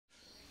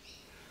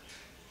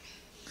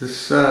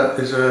This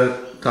is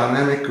a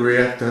dynamic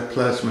reactor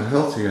plasma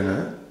health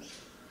unit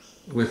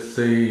with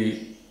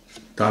the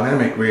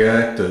dynamic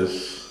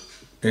reactors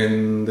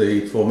in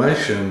the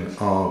formation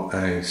of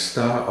a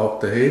star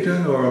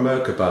octahedron or a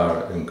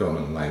Merkaba in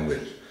common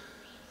language.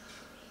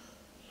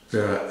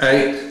 There are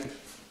 8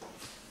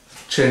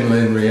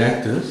 Chenlin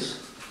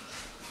reactors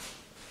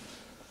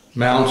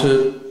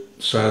mounted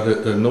so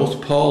that the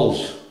north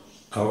poles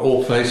are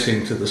all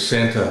facing to the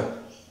centre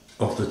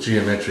of the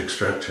geometric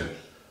structure.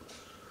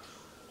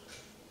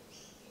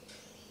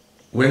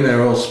 When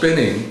they're all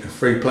spinning, a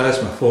free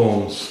plasma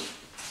forms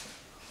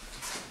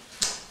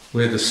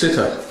where the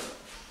sitter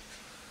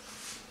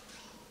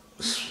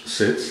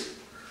sits,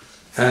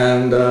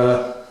 and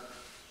the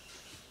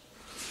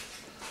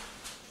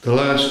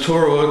large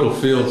toroidal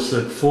fields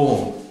that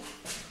form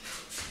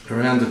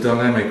around the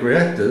dynamic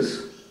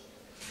reactors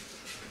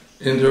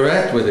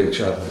interact with each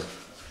other.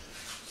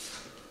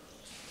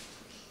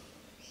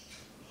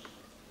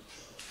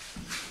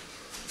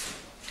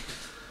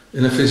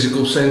 In a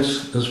physical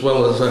sense as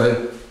well as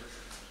a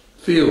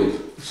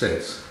field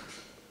sense.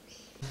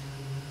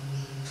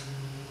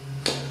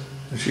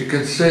 As you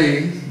can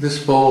see,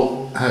 this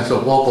ball has a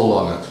wobble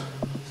on it.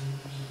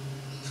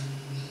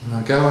 And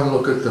I go and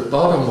look at the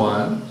bottom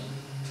one,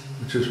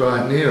 which is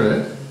right near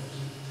it.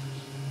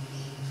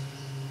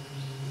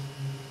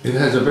 It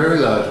has a very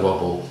large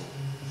wobble.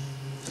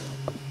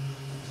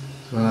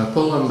 So when I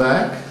pull them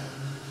back,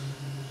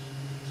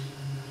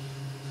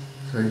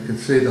 so you can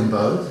see them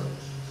both.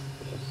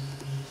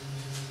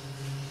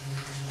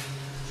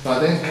 If I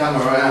then come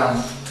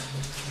around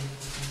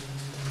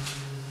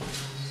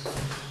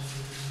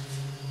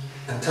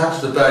and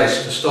touch the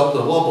base to stop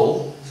the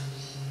wobble,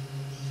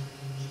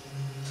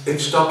 it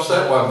stops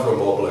that one from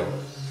wobbling.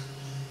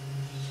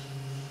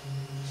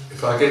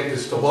 If I get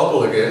this to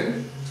wobble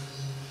again,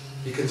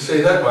 you can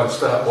see that one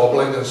start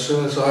wobbling as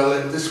soon as I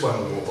let this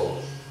one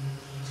wobble.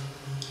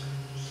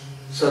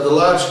 So the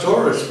large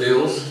torus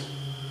fields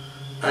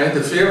are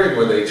interfering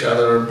with each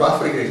other and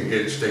buffering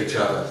against each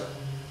other,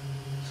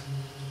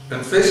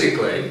 and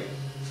physically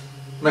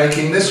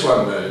making this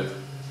one move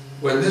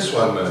when this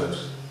one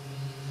moves,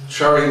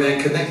 showing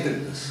their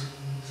connectedness.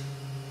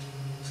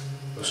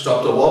 If I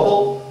stop the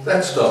wobble,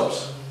 that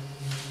stops.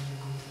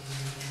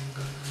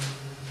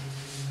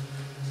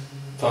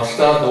 If I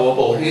start the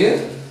wobble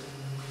here,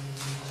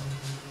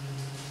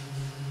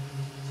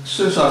 as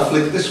soon as I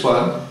flick this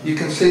one, you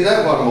can see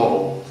that one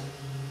wobble.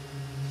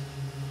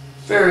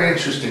 Very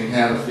interesting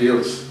how the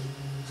fields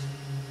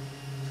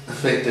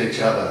affect each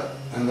other,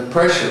 and the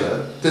pressure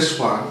that this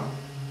one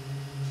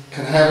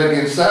can have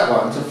against that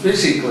one to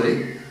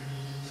physically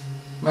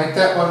make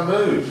that one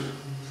move.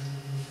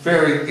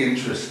 Very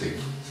interesting.